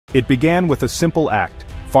It began with a simple act: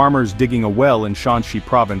 farmers digging a well in Shanxi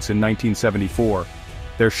province in 1974.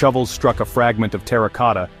 Their shovels struck a fragment of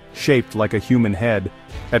terracotta, shaped like a human head.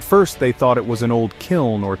 At first they thought it was an old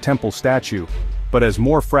kiln or temple statue, but as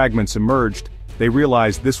more fragments emerged, they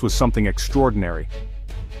realized this was something extraordinary.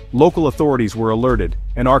 Local authorities were alerted,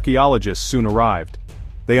 and archaeologists soon arrived.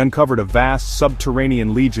 They uncovered a vast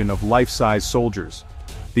subterranean legion of life-size soldiers.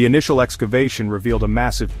 The initial excavation revealed a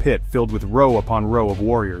massive pit filled with row upon row of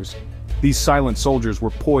warriors. These silent soldiers were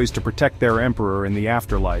poised to protect their emperor in the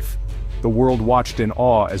afterlife. The world watched in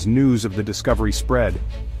awe as news of the discovery spread.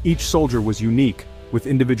 Each soldier was unique, with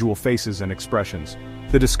individual faces and expressions.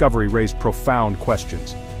 The discovery raised profound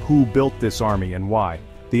questions. Who built this army and why?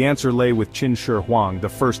 The answer lay with Qin Shi Huang, the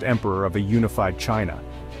first emperor of a unified China.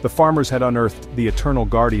 The farmers had unearthed the eternal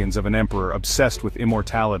guardians of an emperor obsessed with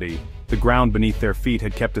immortality. The ground beneath their feet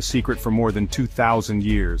had kept a secret for more than 2,000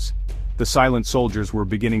 years. The silent soldiers were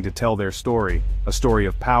beginning to tell their story, a story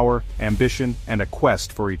of power, ambition, and a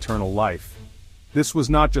quest for eternal life. This was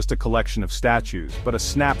not just a collection of statues, but a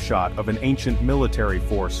snapshot of an ancient military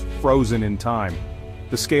force frozen in time.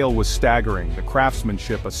 The scale was staggering, the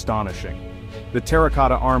craftsmanship astonishing. The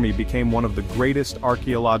Terracotta Army became one of the greatest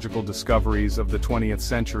archaeological discoveries of the 20th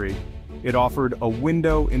century. It offered a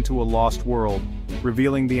window into a lost world,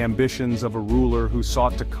 revealing the ambitions of a ruler who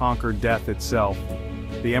sought to conquer death itself.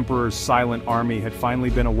 The emperor's silent army had finally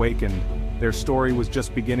been awakened. Their story was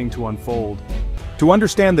just beginning to unfold. To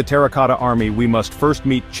understand the Terracotta Army, we must first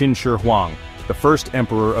meet Qin Shi Huang, the first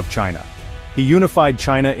emperor of China. He unified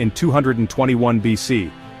China in 221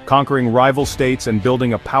 BC, conquering rival states and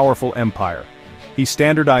building a powerful empire. He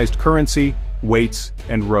standardized currency, weights,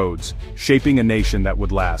 and roads, shaping a nation that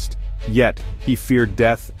would last. Yet, he feared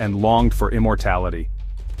death and longed for immortality.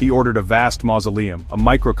 He ordered a vast mausoleum, a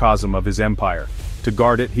microcosm of his empire. To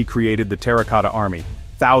guard it, he created the Terracotta Army,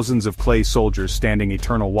 thousands of clay soldiers standing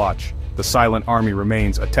eternal watch. The silent army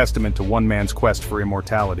remains a testament to one man's quest for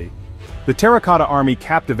immortality. The Terracotta Army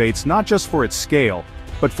captivates not just for its scale,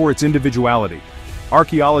 but for its individuality.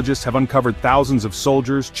 Archaeologists have uncovered thousands of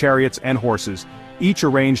soldiers, chariots, and horses, each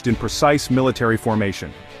arranged in precise military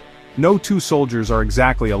formation. No two soldiers are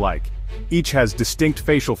exactly alike. Each has distinct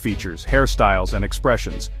facial features, hairstyles, and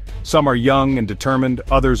expressions. Some are young and determined,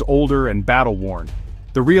 others older and battle-worn.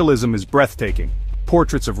 The realism is breathtaking.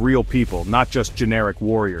 Portraits of real people, not just generic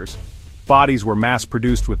warriors. Bodies were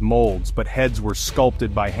mass-produced with molds, but heads were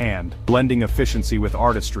sculpted by hand, blending efficiency with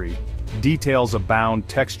artistry. Details abound: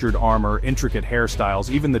 textured armor, intricate hairstyles,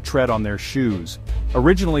 even the tread on their shoes.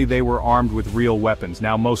 Originally they were armed with real weapons,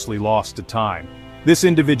 now mostly lost to time. This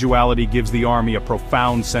individuality gives the army a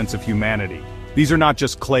profound sense of humanity. These are not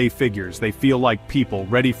just clay figures, they feel like people,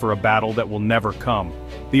 ready for a battle that will never come.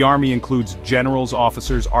 The army includes generals,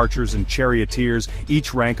 officers, archers, and charioteers,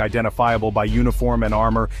 each rank identifiable by uniform and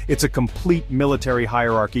armor. It's a complete military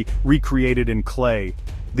hierarchy, recreated in clay.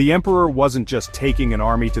 The emperor wasn't just taking an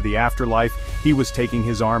army to the afterlife, he was taking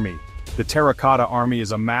his army. The Terracotta Army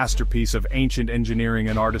is a masterpiece of ancient engineering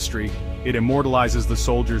and artistry. It immortalizes the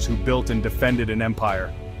soldiers who built and defended an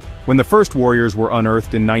empire. When the first warriors were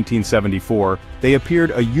unearthed in 1974, they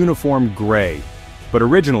appeared a uniform gray. But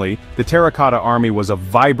originally, the Terracotta Army was a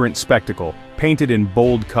vibrant spectacle, painted in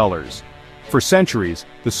bold colors. For centuries,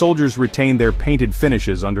 the soldiers retained their painted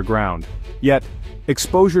finishes underground. Yet,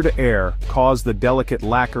 exposure to air caused the delicate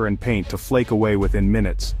lacquer and paint to flake away within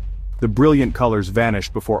minutes. The brilliant colors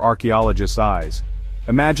vanished before archaeologists' eyes.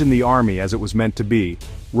 Imagine the army as it was meant to be: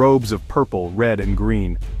 robes of purple, red, and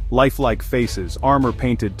green, lifelike faces, armor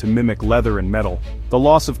painted to mimic leather and metal. The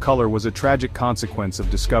loss of color was a tragic consequence of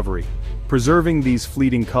discovery. Preserving these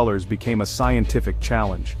fleeting colors became a scientific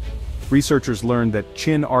challenge. Researchers learned that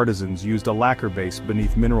Qin artisans used a lacquer base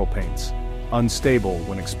beneath mineral paints, unstable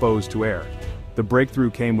when exposed to air. The breakthrough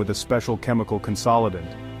came with a special chemical consolidant,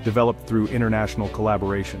 developed through international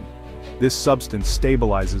collaboration. This substance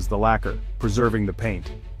stabilizes the lacquer, preserving the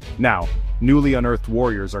paint. Now, newly unearthed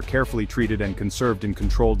warriors are carefully treated and conserved in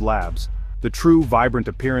controlled labs. The true, vibrant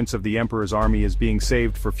appearance of the Emperor's army is being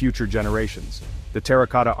saved for future generations. The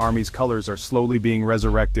Terracotta Army's colors are slowly being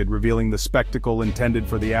resurrected, revealing the spectacle intended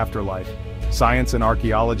for the afterlife. Science and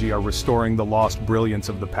archaeology are restoring the lost brilliance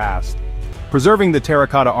of the past. Preserving the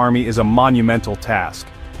Terracotta Army is a monumental task.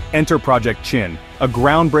 Enter Project Qin, a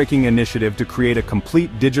groundbreaking initiative to create a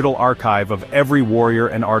complete digital archive of every warrior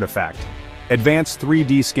and artifact. Advanced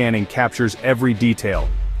 3D scanning captures every detail,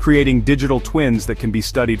 creating digital twins that can be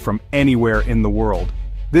studied from anywhere in the world.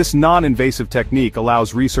 This non-invasive technique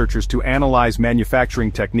allows researchers to analyze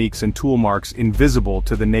manufacturing techniques and tool marks invisible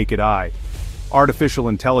to the naked eye. Artificial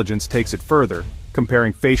intelligence takes it further,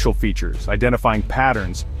 comparing facial features, identifying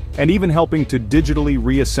patterns, and even helping to digitally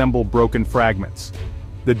reassemble broken fragments.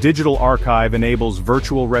 The digital archive enables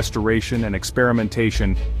virtual restoration and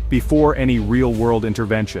experimentation before any real-world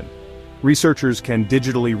intervention. Researchers can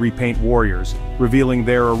digitally repaint warriors, revealing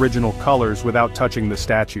their original colors without touching the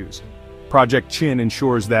statues. Project Qin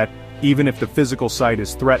ensures that, even if the physical site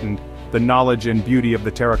is threatened, the knowledge and beauty of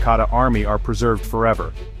the Terracotta Army are preserved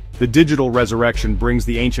forever. The digital resurrection brings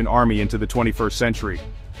the ancient army into the 21st century.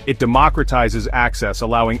 It democratizes access,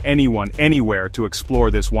 allowing anyone, anywhere to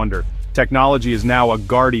explore this wonder. Technology is now a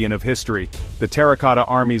guardian of history. The Terracotta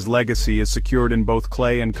Army's legacy is secured in both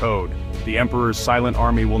clay and code. The Emperor's silent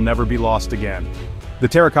army will never be lost again. The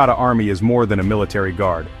Terracotta Army is more than a military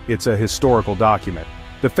guard. It's a historical document.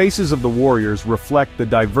 The faces of the warriors reflect the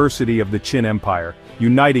diversity of the Qin Empire,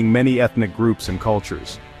 uniting many ethnic groups and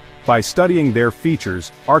cultures. By studying their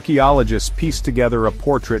features, archaeologists piece together a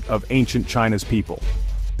portrait of ancient China's people.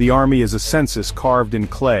 The army is a census carved in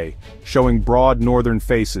clay, showing broad northern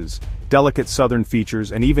faces, delicate southern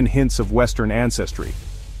features, and even hints of Western ancestry.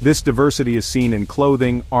 This diversity is seen in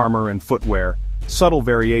clothing, armor, and footwear. Subtle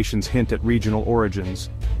variations hint at regional origins.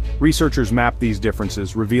 Researchers map these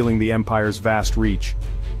differences, revealing the empire's vast reach.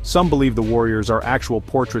 Some believe the warriors are actual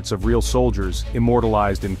portraits of real soldiers,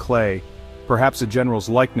 immortalized in clay. Perhaps a general's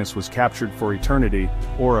likeness was captured for eternity,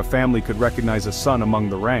 or a family could recognize a son among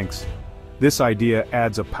the ranks. This idea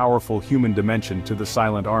adds a powerful human dimension to the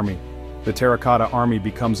silent army. The Terracotta Army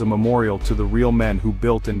becomes a memorial to the real men who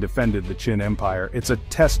built and defended the Qin Empire. It's a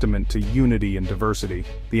testament to unity and diversity.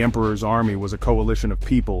 The Emperor's army was a coalition of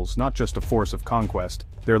peoples, not just a force of conquest.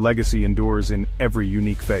 Their legacy endures in every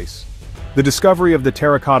unique face. The discovery of the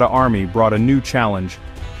Terracotta Army brought a new challenge: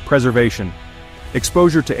 preservation.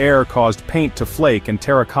 Exposure to air caused paint to flake and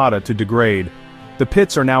terracotta to degrade. The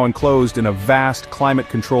pits are now enclosed in a vast,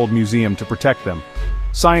 climate-controlled museum to protect them.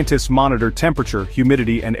 Scientists monitor temperature,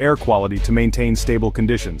 humidity, and air quality to maintain stable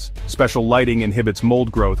conditions. Special lighting inhibits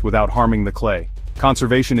mold growth without harming the clay.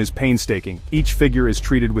 Conservation is painstaking. Each figure is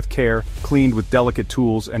treated with care, cleaned with delicate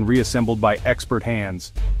tools, and reassembled by expert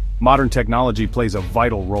hands. Modern technology plays a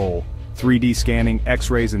vital role. 3D scanning,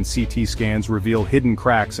 X-rays, and CT scans reveal hidden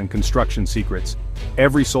cracks and construction secrets.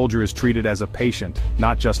 Every soldier is treated as a patient,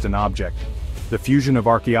 not just an object. The fusion of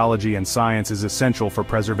archaeology and science is essential for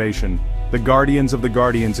preservation. The guardians of the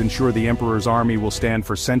guardians ensure the Emperor's army will stand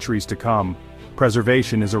for centuries to come.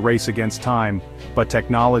 Preservation is a race against time, but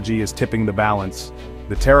technology is tipping the balance.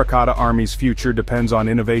 The Terracotta Army's future depends on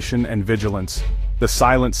innovation and vigilance. The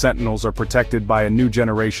silent sentinels are protected by a new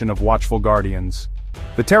generation of watchful guardians.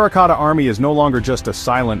 The Terracotta Army is no longer just a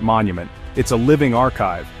silent monument, it's a living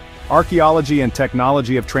archive. Archaeology and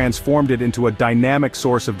technology have transformed it into a dynamic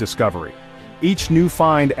source of discovery. Each new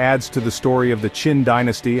find adds to the story of the Qin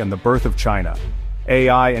dynasty and the birth of China.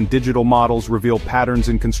 AI and digital models reveal patterns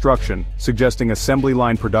in construction, suggesting assembly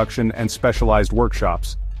line production and specialized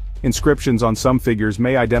workshops. Inscriptions on some figures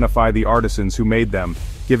may identify the artisans who made them,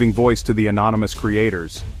 giving voice to the anonymous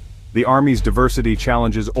creators. The army's diversity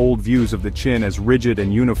challenges old views of the Qin as rigid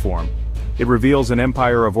and uniform. It reveals an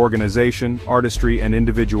empire of organization, artistry, and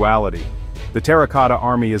individuality. The Terracotta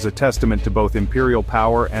Army is a testament to both imperial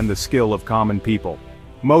power and the skill of common people.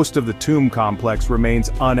 Most of the tomb complex remains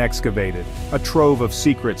unexcavated, a trove of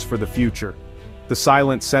secrets for the future. The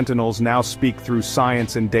silent sentinels now speak through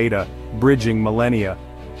science and data, bridging millennia.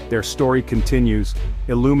 Their story continues,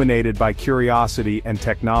 illuminated by curiosity and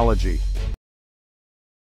technology.